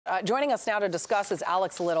Joining us now to discuss is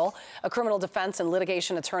Alex Little, a criminal defense and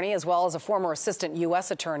litigation attorney, as well as a former assistant U.S.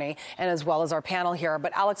 attorney, and as well as our panel here.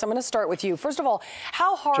 But Alex, I'm going to start with you. First of all,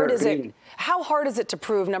 how hard is it to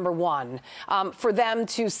prove, number one, for them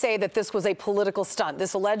to say that this was a political stunt?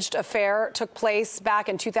 This alleged affair took place back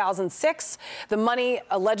in 2006. The money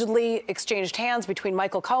allegedly exchanged hands between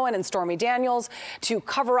Michael Cohen and Stormy Daniels to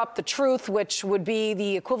cover up the truth, which would be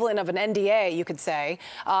the equivalent of an NDA, you could say,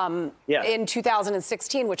 in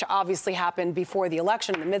 2016. Which obviously happened before the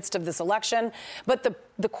election, in the midst of this election. But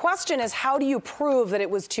the question is, how do you prove that it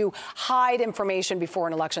was to hide information before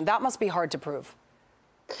an election? That must be hard to prove.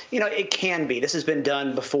 You know, it can be. This has been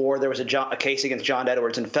done before. There was a case against John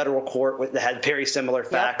Edwards in federal court that had very similar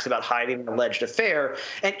facts about hiding an alleged affair.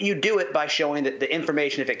 And you do it by showing that the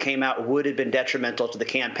information, if it came out, would have been detrimental to the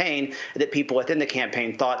campaign, that people within the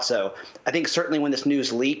campaign thought so. I think certainly when this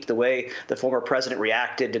news leaked, the way the former president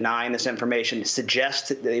reacted, denying this information, suggests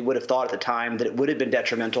that they would have thought at the time that it would have been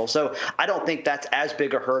detrimental. So I don't think that's as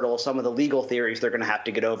big a hurdle as some of the legal theories they're going to have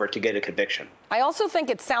to get over to get a conviction. I also think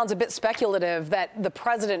it sounds a bit speculative that the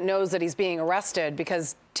president knows that he's being arrested,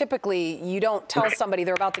 because typically you don't tell somebody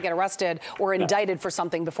they're about to get arrested or indicted for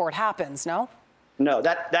something before it happens, no? No,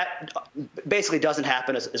 that basically doesn't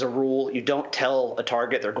happen as a rule. You don't tell a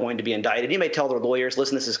target they're going to be indicted. You may tell their lawyers,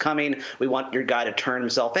 listen, this is coming. We want your guy to turn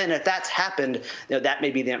himself in. If that's happened, you know, that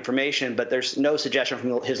may be the information, but there's no suggestion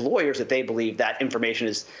from his lawyers that they believe that information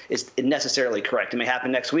is necessarily correct. It may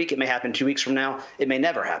happen next week. It may happen 2 weeks from now. It may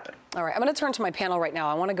never happen. All right, I'm going to turn to my panel right now.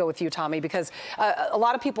 I want to go with you, Tomi, because a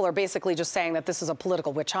lot of people are basically just saying that this is a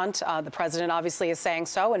political witch hunt. The president obviously is saying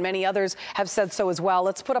so, and many others have said so as well.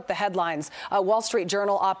 Let's put up the headlines. Wall Street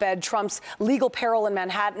Journal op-ed, Trump's legal peril in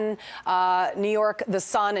Manhattan. New York, The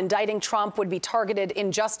Sun, indicting Trump would be targeted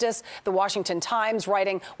injustice. The Washington Times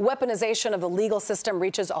writing, weaponization of the legal system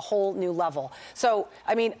reaches a whole new level. So,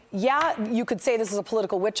 I mean, yeah, you could say this is a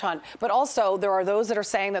political witch hunt, but also there are those that are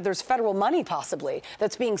saying that there's federal money possibly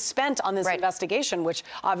that's being spent on this investigation, which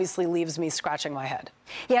obviously leaves me scratching my head.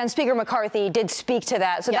 Yeah, and Speaker McCarthy did speak to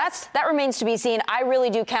that. So that remains to be seen. I really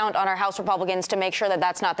do count on our House Republicans to make sure that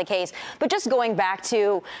that's not the case. But just going back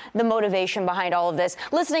to the motivation behind all of this,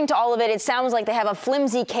 listening to all of it, it sounds like they have a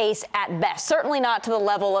flimsy case at best. Certainly not to the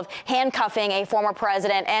level of handcuffing a former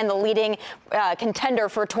president and the leading contender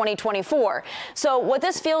for 2024. So what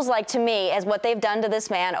this feels like to me is what they've done to this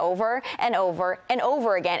man over and over and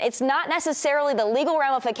over again. It's not necessarily the legal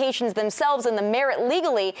ramifications themselves and the merit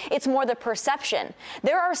legally, it's more the perception.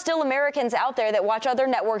 There are still Americans out there that watch other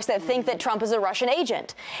networks that think that Trump is a Russian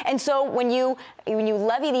agent. And so when you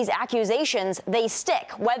levy these accusations, they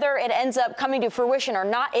stick. Whether it ends up coming to fruition or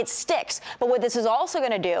not, it sticks. But what this is also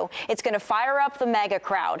going to do, it's going to fire up the MAGA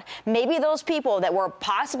crowd. Maybe those people that were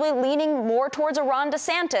possibly leaning more towards a Ron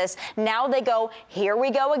DeSantis, now they go, here we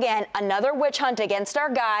go again, another witch hunt against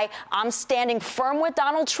our guy. I'm standing firm with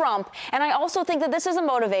Donald Trump. And I also think that this is a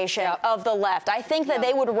motivation of the left. I think that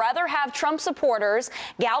they would rather have Trump supporters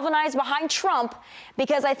galvanized behind Trump,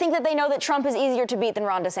 because I think that they know that Trump is easier to beat than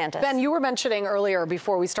Ron DeSantis. Ben, you were mentioning earlier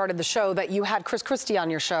before we started the show that you had Chris Christie on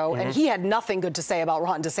your show, and he had nothing good to say about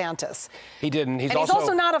Ron DeSantis. He didn't. He's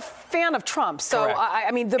also not a fan of Trump. So, I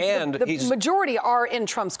mean, the majority are in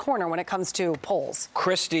Trump's corner when it comes to polls.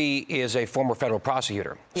 Christie is a former federal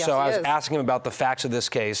prosecutor. Yes, so I was asking him about the facts of this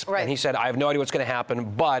case, and he said, I have no idea what's going to happen,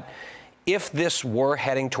 but if this were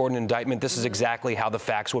heading toward an indictment, this is exactly how the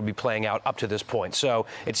facts would be playing out up to this point. So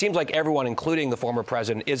it seems like everyone, including the former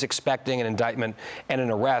president, is expecting an indictment and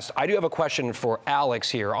an arrest. I do have a question for Alex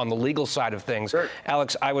here on the legal side of things. Sure.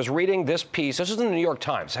 Alex, I was reading this piece. This is in the New York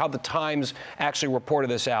Times, how the Times actually reported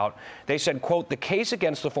this out. They said, quote, the case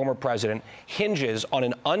against the former president hinges on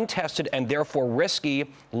an untested and therefore risky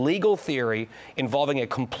legal theory involving a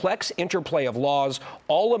complex interplay of laws,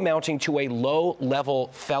 all amounting to a low-level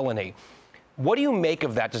felony. What do you make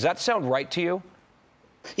of that? Does that sound right to you?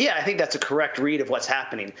 Yeah, I think that's a correct read of what's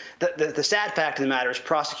happening. The sad fact of the matter is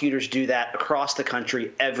prosecutors do that across the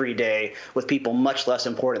country every day with people much less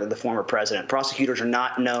important than the former president. Prosecutors are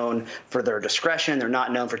not known for their discretion. They're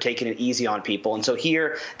not known for taking it easy on people. And so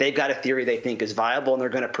here they've got a theory they think is viable, and they're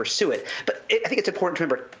going to pursue it. But I think it's important to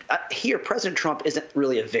remember here President Trump isn't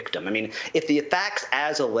really a victim. I mean, if the facts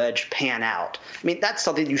as alleged pan out, I mean, that's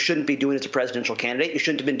something you shouldn't be doing as a presidential candidate. You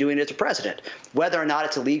shouldn't have been doing it as a president. Whether or not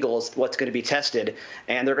it's illegal is what's going to be tested.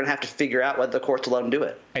 And they're going to have to figure out whether the courts will let them do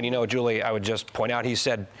it. And, you know, Julie, I would just point out, he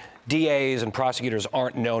said DAs and prosecutors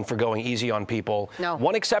aren't known for going easy on people. No.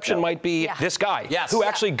 One exception might be this guy, who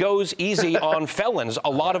actually goes easy on felons a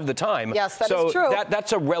lot of the time. Yes, that is true.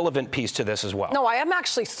 That's a relevant piece to this as well. No, I am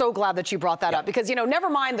actually so glad that you brought that up because, you know, never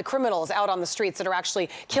mind the criminals out on the streets that are actually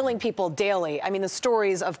killing people daily. I mean, the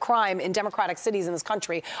stories of crime in democratic cities in this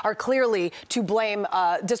country are clearly to blame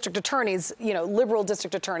district attorneys, you know, liberal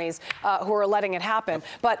district attorneys who are letting it happen.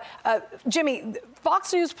 But, Jimmy,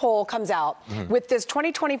 Fox News poll comes out with this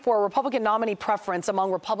 2024 Republican nominee preference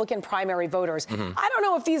among Republican primary voters. I don't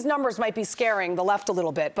know if these numbers might be scaring the left a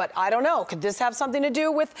little bit, but I don't know. Could this have something to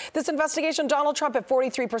do with this investigation? Donald Trump at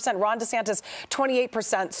 43%, Ron DeSantis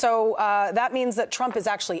 28%. So that means that Trump is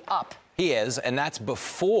actually up. He is, and that's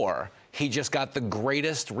before he just got the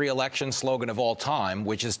greatest re-election slogan of all time,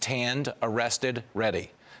 which is tanned, arrested,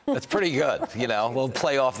 ready. That's pretty good, you know. We'll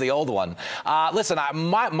play off the old one. Listen,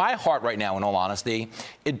 my heart right now, in all honesty,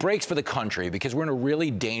 it breaks for the country because we're in a really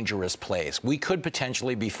dangerous place. We could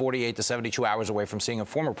potentially be 48 to 72 hours away from seeing a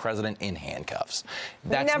former president in handcuffs.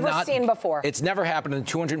 That's never seen before. It's never happened in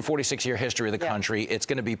the 246-year history of the country. It's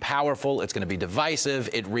going to be powerful. It's going to be divisive.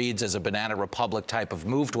 It reads as a banana republic type of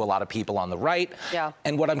move to a lot of people on the right.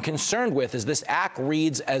 And what I'm concerned with is this act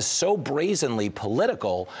reads as so brazenly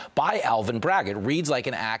political by Alvin Bragg. It reads like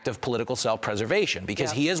an act of political self-preservation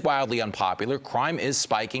because he is wildly unpopular. Crime is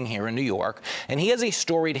spiking here in New York, and he has a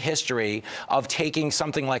storied history of taking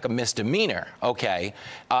something like a misdemeanor, a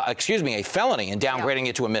felony, and downgrading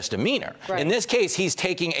it to a misdemeanor. In this case, he's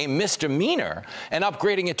taking a misdemeanor and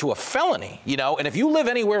upgrading it to a felony, you know, and if you live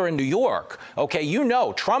anywhere in New York, you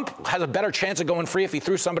know Trump has a better chance of going free if he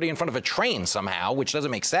threw somebody in front of a train somehow, which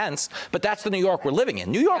doesn't make sense, but that's the New York we're living in.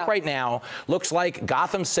 New York right now looks like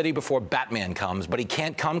Gotham City before Batman comes, but he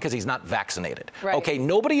can't come because he's not vaccinated.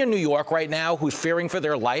 Nobody in New York right now who's fearing for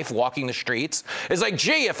their life walking the streets is like,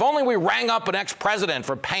 gee, if only we rang up an ex-president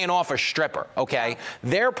for paying off a stripper,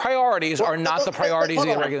 Their priorities are not the priorities of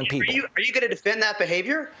the regular people. Are you going to defend that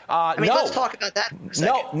behavior? I mean, let's talk about that for a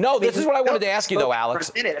second. No, this is what I wanted to ask you, though,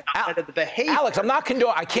 Alex. Alex,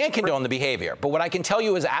 I can't condone the behavior, but what I can tell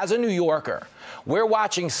you is, as a New Yorker, we're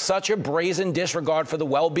watching such a brazen disregard for the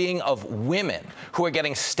well-being of women who are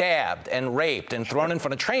getting stabbed and raped and thrown in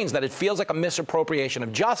front of trains that it feels like a misappropriation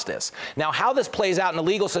of justice. Now, how this plays out in the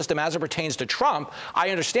legal system as it pertains to Trump, I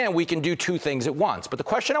understand we can do two things at once. But the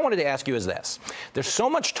question I wanted to ask you is this. There's so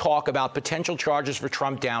much talk about potential charges for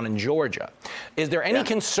Trump down in Georgia. Is there any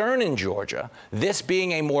concern in Georgia, this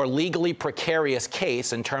being a more legally precarious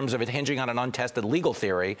case in terms of it hinging on an untested legal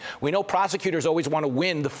theory? We know prosecutors always want to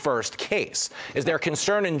win the first case. Is there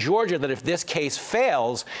concern in Georgia that if this case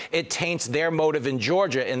fails, it taints their motive in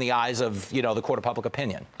Georgia in the eyes of, you know, the court of public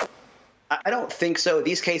opinion? I don't think so.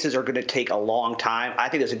 These cases are going to take a long time. I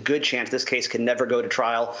think there's a good chance this case can never go to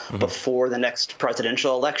trial before the next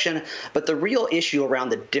presidential election. But the real issue around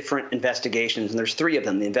the different investigations, and there's three of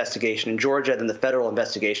them, the investigation in Georgia, then the federal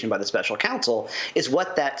investigation by the special counsel, is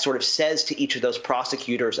what that sort of says to each of those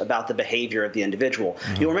prosecutors about the behavior of the individual.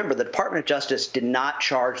 You'll remember the Department of Justice did not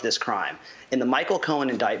charge this crime. In the Michael Cohen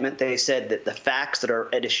indictment, they said that the facts that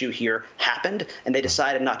are at issue here happened, and they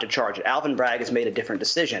decided not to charge it. Alvin Bragg has made a different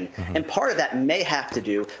decision. And part of that may have to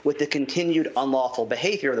do with the continued unlawful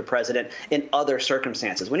behavior of the president in other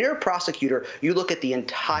circumstances. When you're a prosecutor, you look at the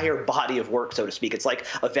entire body of work, so to speak. It's like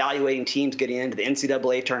evaluating teams getting into the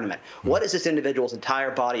NCAA tournament. What is this individual's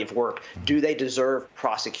entire body of work? Do they deserve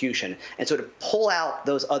prosecution? And so to pull out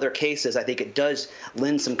those other cases, I think it does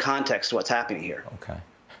lend some context to what's happening here. Okay.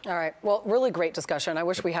 All right. Well, really great discussion. I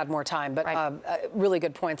wish we had more time, but really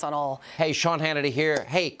good points on all. Hey, Sean Hannity here.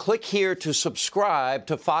 Hey, click here to subscribe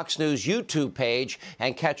to Fox News YouTube page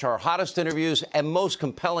and catch our hottest interviews and most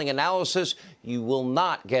compelling analysis. You will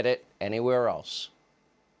not get it anywhere else.